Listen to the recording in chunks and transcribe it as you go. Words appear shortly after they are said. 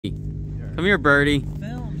Come here, birdie.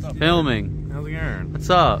 Filming. How's it going? What's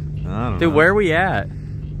up? I don't know. Dude, where are we at?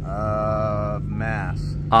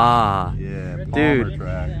 Mass. Ah. Yeah, Palmer dude.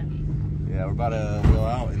 track. Yeah, we're about to go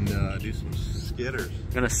out and do some skitters.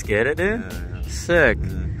 Gonna skid it, dude? Yeah. Sick. Yeah,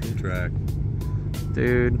 cool track.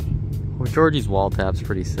 Dude. Well, Georgie's wall tap's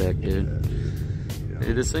pretty sick, dude. Yeah.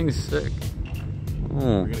 Dude, this thing's sick.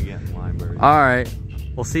 Oh. We're gonna get in line, birdies. Alright.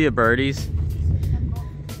 We'll see you, birdies.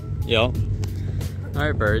 Yo.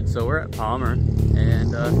 Alright, birds. So we're at Palmer,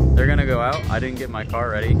 and they're gonna go out. I didn't get my car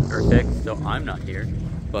ready or fixed, so I'm not here.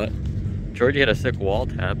 But Georgie had a sick wall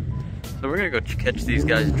tap, so we're gonna go catch these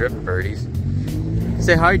guys drift birdies.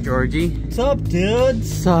 Say hi, Georgie. What's up, dude?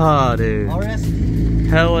 Saw, dude. RSD.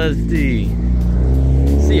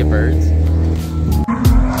 LSD. See ya, birds.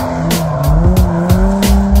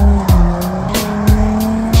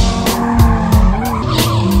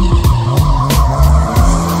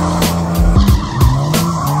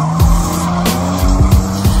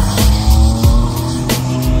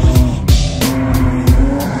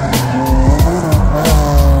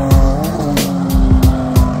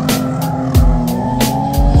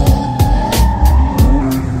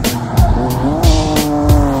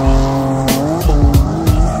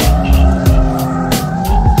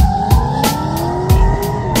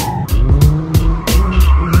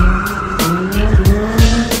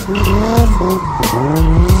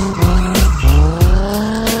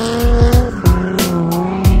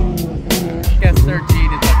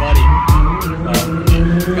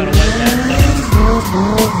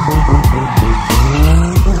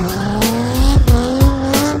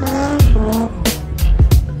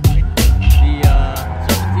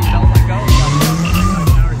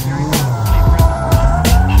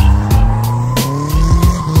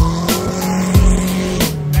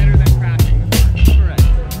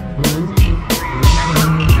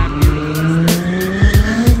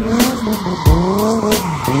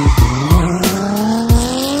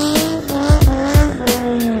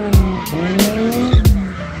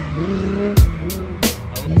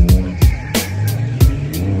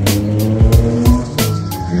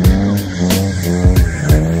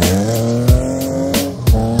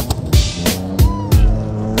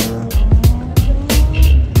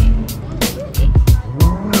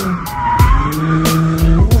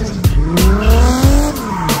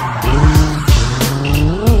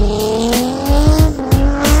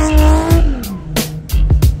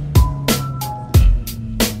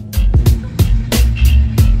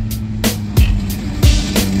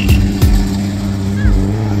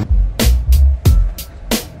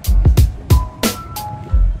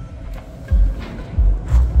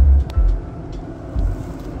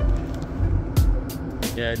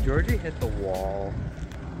 Yeah, Georgie hit the wall.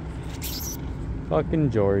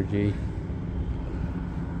 Fucking Georgie.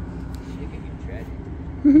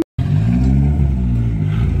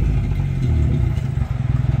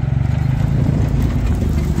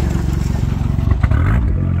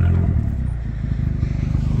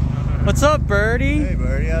 What's up, birdie? Hey,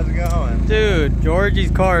 birdie, how's it going? Dude, Georgie's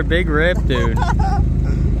car, big rip, dude.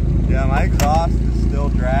 Yeah, my exhaust is still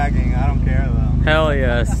dragging. I don't care though. Hell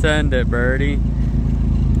yeah, send it, birdie.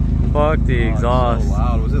 Fuck the exhaust. It's so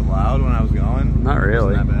loud. Was it loud when I was going? Not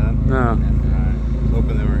really. Wasn't that bad? No. Alright.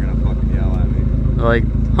 Hoping they were gonna fucking yell at me. Like,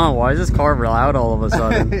 huh, why is this car loud all of a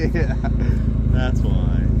sudden? Yeah, that's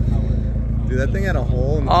why. Dude, that thing had a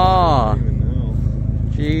hole in the Ah. I didn't even know.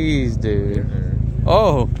 Jeez, dude.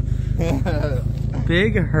 Oh.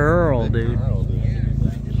 Big hurl, dude.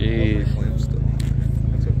 Jeez.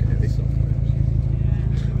 That's okay. They still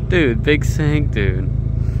clamps. Dude, big sink, dude.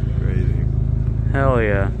 Crazy. Hell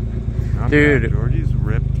yeah. Not Dude. bad. Georgie's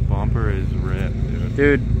ripped bumper is ripped, dude.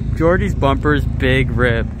 Dude, Georgie's bumper's big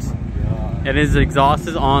ripped. God. And his exhaust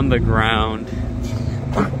is on the ground.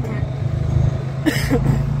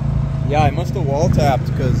 Yeah, I must have wall tapped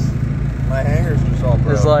because my hangers just all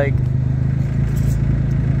broke. It's like,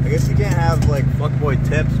 I guess you can't have like fuckboy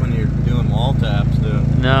tips when you're doing wall taps,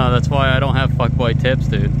 dude. no, that's why I don't have fuckboy tips,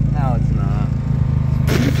 dude. No, it's not.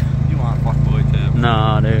 You want fuckboy tips?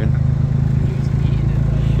 Nah, dude.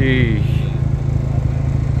 Sheesh.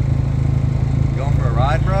 You going for a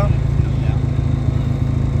ride, bro? Yeah.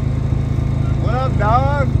 What up,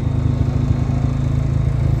 dog?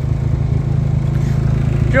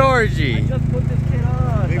 Georgie! Just put this kid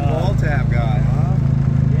on. Big wall tap guy, huh?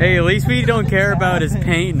 Hey, at least we don't care about his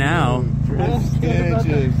paint now. Drift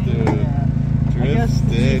stitches, dude. I Drift guess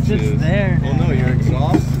stitches. it's just there. Well, no, your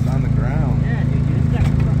exhaust is on the ground. Yeah, dude, you just gotta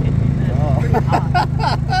fucking do this. Oh. It's pretty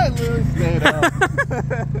hot. I literally stayed up.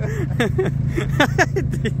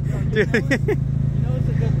 Dude. You know it's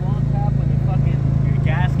a good long tap when you fucking, your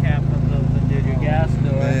gas cap comes open, dude. Your gas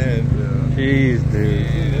door. Man, Jeez, dude.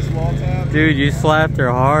 Dude, this wall tap. Dude, you slapped her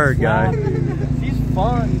hard, guy. She's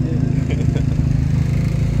fun, dude.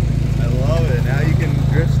 I love it. Now you can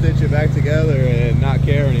drift stitch it back together and not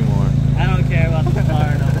care anymore. I don't care about the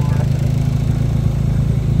car no more.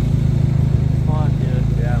 Fun, dude.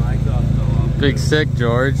 Yeah, my exhaust fell off. Big sick,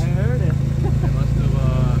 George. I heard it. I must have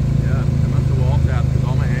wall tapped because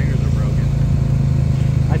all my hangers are broken.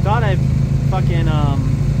 I thought I fucking,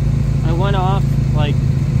 I went off, like,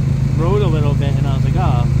 rode a little bit, and I was like,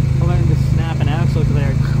 oh, I'm going to snap an axle because I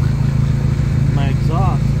heard my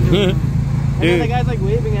exhaust. Dude. And then the guy's like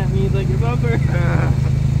waving at me, he's like, it's over.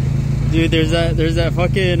 Dude, there's that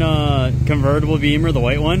fucking convertible Beamer, the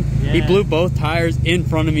white one. Yeah. He blew both tires in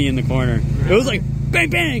front of me in the corner. It was like bang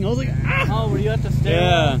bang. I was like, ah. Oh, were you at the stairwell?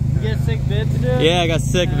 Yeah. You get sick vids, dude? Yeah, I got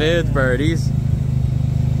sick vids, birdies.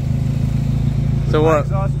 So Was my what?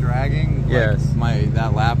 exhaust dragging? Like, Yes.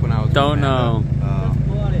 That lap when I was. Don't going know. I'll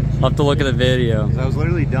have to look at the video. 'Cause I was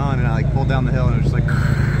literally done and I like pulled down the hill and it was just like.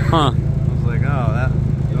 Huh. I was like, oh, that.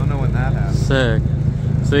 Don't know when that happened. Sick.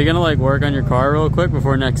 So you're gonna like work on your car real quick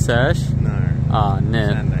before next sesh? No. Ah,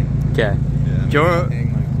 nip. Sending. Okay. Yeah. Joe-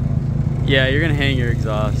 hang my exhaust. Yeah, you're gonna hang your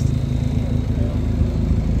exhaust.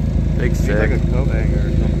 Big Maybe sick. like a coat hanger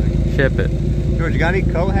or something. Ship it. George, you got any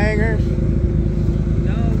coat hangers?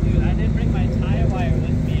 No, dude, I didn't bring my tie wire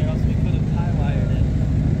with me, or else we could have tie wired it.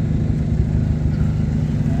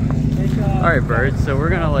 Alright, birds, so we're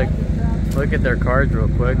gonna like look at their cards real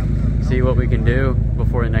quick, see what we can do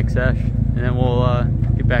before the next sesh, and then we'll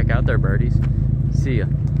get back out there, birdies. See ya.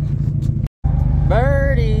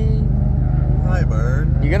 Birdie! Hi,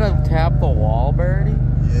 bird. You gonna tap the wall, birdie?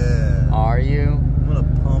 Yeah. Are you? I'm gonna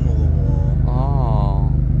pummel the wall.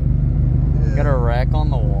 Oh. Yeah. Got a wreck on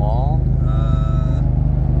the wall?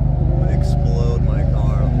 I'm gonna explode my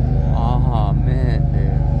car on the wall. Oh man,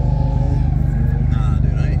 dude. Nah,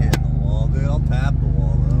 dude, I ain't hitting the wall, dude. I'll tap the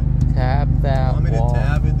wall, though. Tap that Want me wall. to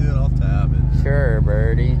tap it, dude? I'll tap it. Sure,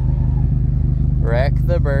 birdie. Wreck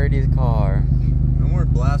the birdie's car. No more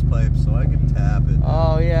blast pipes, so I can tap it.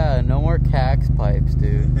 Oh yeah, no more cax pipes,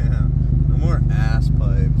 dude. Yeah. No more ass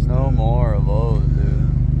pipes. No dude. more of those, dude.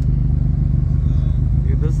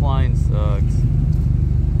 Dude, this line sucks.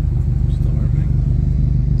 I'm starving.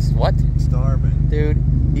 What? Starving. Dude,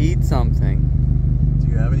 eat something. Do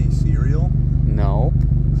you have any cereal? Nope. No.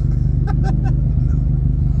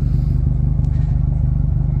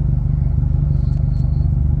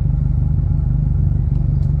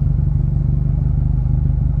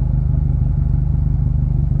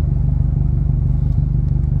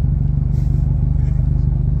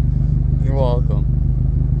 You're welcome.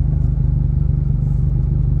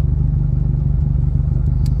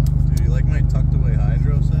 Dude, you like my tucked away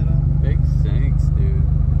hydro setup? Big sinks, dude.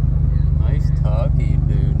 Nice tucky,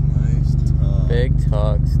 dude. Nice tuck. Big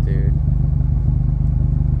tucks, dude.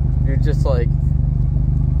 You're just like,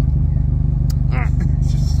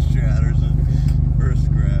 Just shatters it.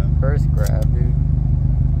 First grab. first grab, dude.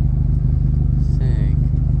 Sink.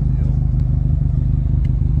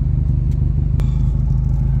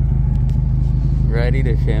 Ready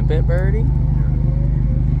to shimp it, birdie? 11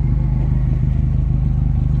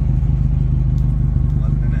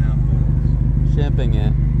 and a half volts. Shimping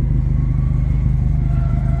it.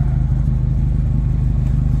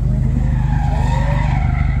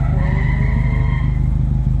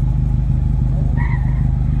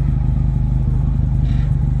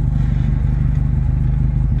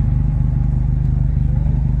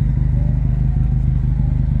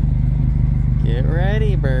 Get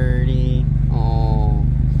ready, birdie. Oh.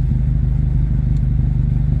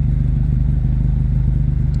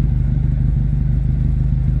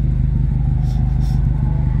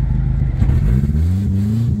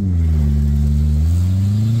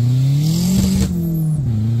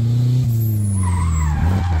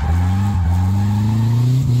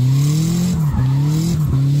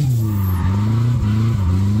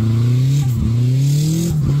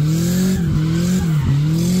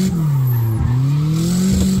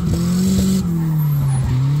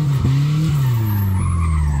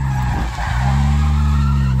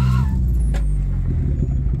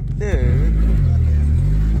 Dude.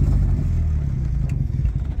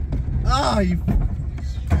 Ah, you.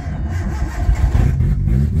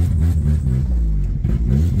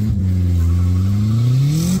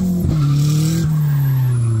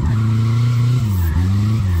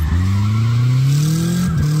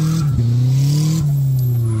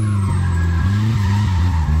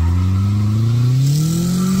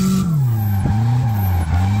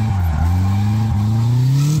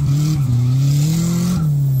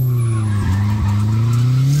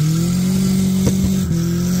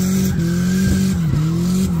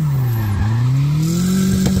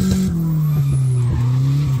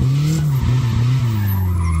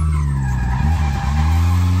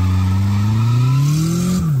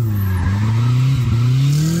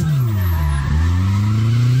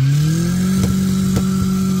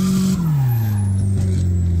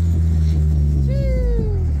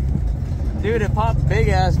 Dude, it popped big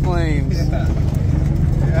ass flames.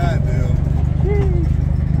 Yeah, I do.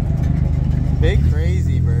 Big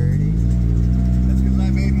crazy birdie. That's because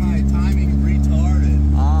I made my timing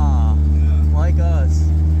retarded. Ah, Yeah. like us.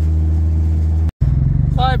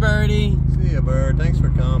 Bye, birdie. See ya, bird. Thanks for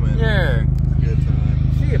coming. Yeah. Good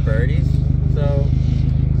time. See ya, birdies. So,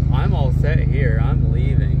 I'm all set here. I'm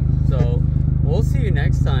leaving. So, we'll see you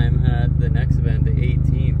next time at the next event, the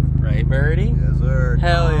 18th. Right, birdie? Yes, sir.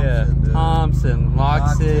 Hell yeah. Dude. Thompson,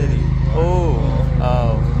 Lock City. Oh.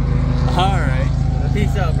 Oh. All right.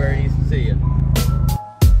 Peace out, birdies. See ya.